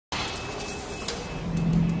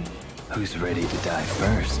Who's ready to die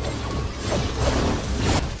first?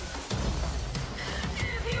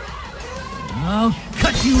 I'll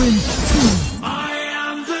cut you in two. I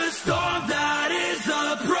am the storm that is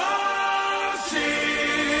approaching.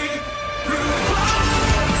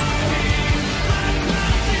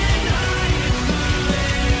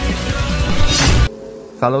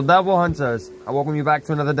 Fellow Devil Hunters, I welcome you back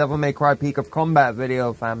to another Devil May Cry Peak of Combat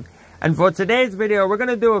video, fam. And for today's video, we're going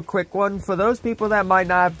to do a quick one. For those people that might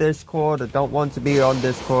not have Discord or don't want to be on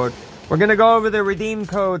Discord, we're going to go over the redeem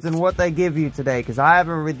codes and what they give you today. Because I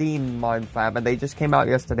haven't redeemed mine, fam. And they just came out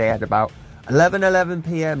yesterday at about 11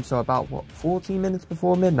 p.m. So about, what, 14 minutes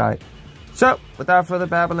before midnight. So, without further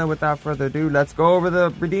babbling, without further ado, let's go over the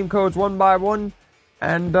redeem codes one by one.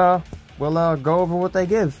 And we'll go over what they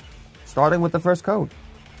give. Starting with the first code.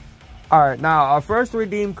 Alright, now, our first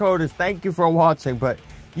redeem code is thank you for watching. But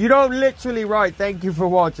you don't literally write thank you for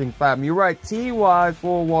watching, fam. You write TY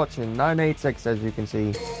for watching. 986, as you can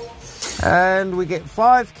see. And we get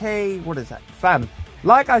 5k, what is that? Fam,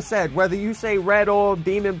 like I said, whether you say red orb,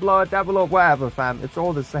 demon blood, devil orb, whatever, fam, it's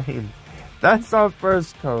all the same. That's our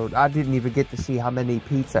first code. I didn't even get to see how many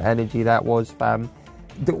pizza energy that was, fam.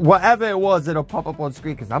 Whatever it was, it'll pop up on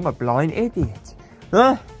screen, because I'm a blind idiot.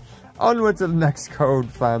 Onward to the next code,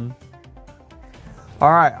 fam.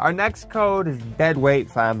 Alright, our next code is deadweight,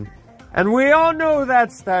 fam. And we all know what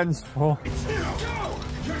that stands for.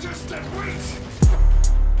 You're just dead weight.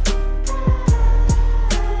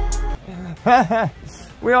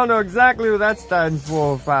 We all know exactly what that stands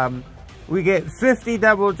for, fam. We get 50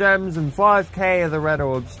 devil gems and 5k of the red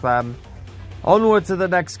orbs, fam. Onward to the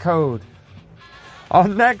next code. Our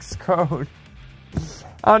next code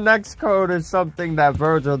is something that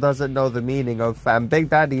Virgil doesn't know the meaning of, fam. Big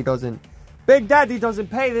Daddy doesn't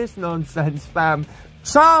pay this nonsense, fam.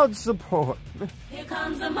 Child support. Here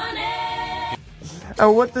comes the money.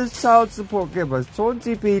 And what does child support give us?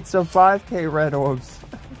 20 pizza, 5k red orbs.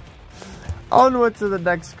 Onward to the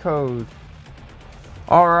next code.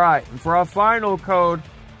 Alright, for our final code,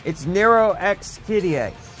 it's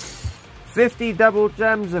NEROXKYRIE. 50 double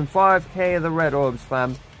gems and 5k of the red orbs,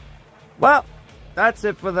 fam. Well, that's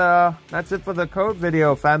it for the code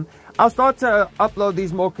video, fam. I'll start to upload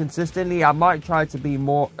these more consistently. I might try to be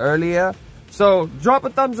more earlier. So drop a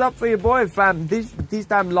thumbs up for your boy, fam. These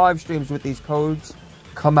damn live streams with these codes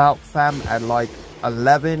come out, fam, at like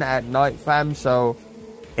 11 at night, fam. So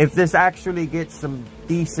if this actually gets some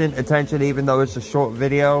decent attention, even though it's a short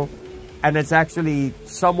video, and it's actually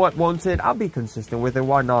somewhat wanted, I'll be consistent with it.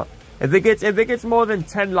 Why not? If it gets more than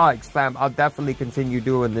 10 likes, fam, I'll definitely continue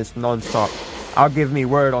doing this non-stop. I'll give me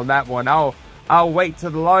word on that one. I'll wait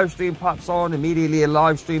till the live stream pops on. Immediately a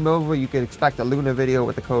live stream over, you can expect a Luna video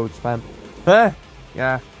with the codes, fam.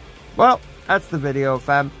 Yeah. Well, that's the video,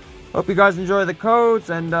 fam. Hope you guys enjoy the codes,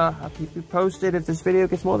 and I'll keep you posted if this video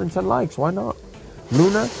gets more than 10 likes. Why not?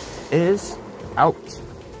 Luna is out.